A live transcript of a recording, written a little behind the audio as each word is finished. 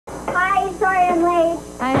running late.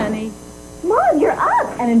 Hi, honey. Mom, you're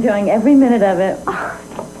up. And enjoying every minute of it.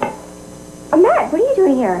 Matt, what are you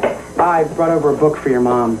doing here? I brought over a book for your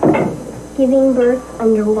mom. Giving birth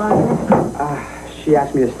underwater. She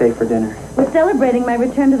asked me to stay for dinner. We're celebrating my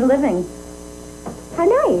return to the living. How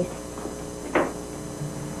nice.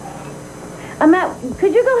 Matt,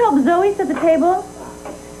 could you go help Zoe set the table?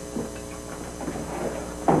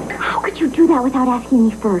 How could you do that without asking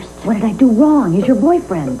me first? What did I do wrong? He's your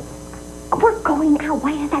boyfriend. We're going out.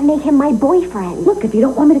 Why does that make him my boyfriend? Look, if you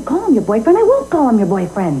don't want me to call him your boyfriend, I won't call him your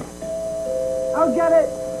boyfriend. I'll get it.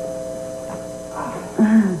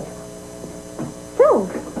 So,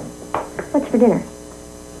 what's for dinner?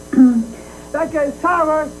 Becca's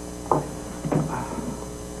tower.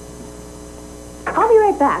 I'll be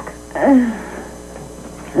right back.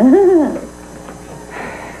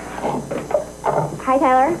 Hi,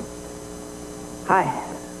 Tyler. Hi.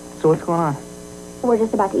 So what's going on? We're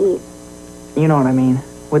just about to eat. You know what I mean.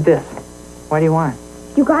 With this. Why do you want it?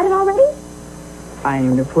 You got it already? I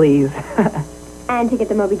aim to please. And to get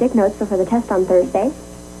the Moby Dick notes before the test on Thursday.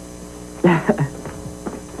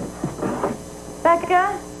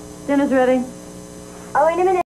 Becca, dinner's ready. Oh, wait a minute.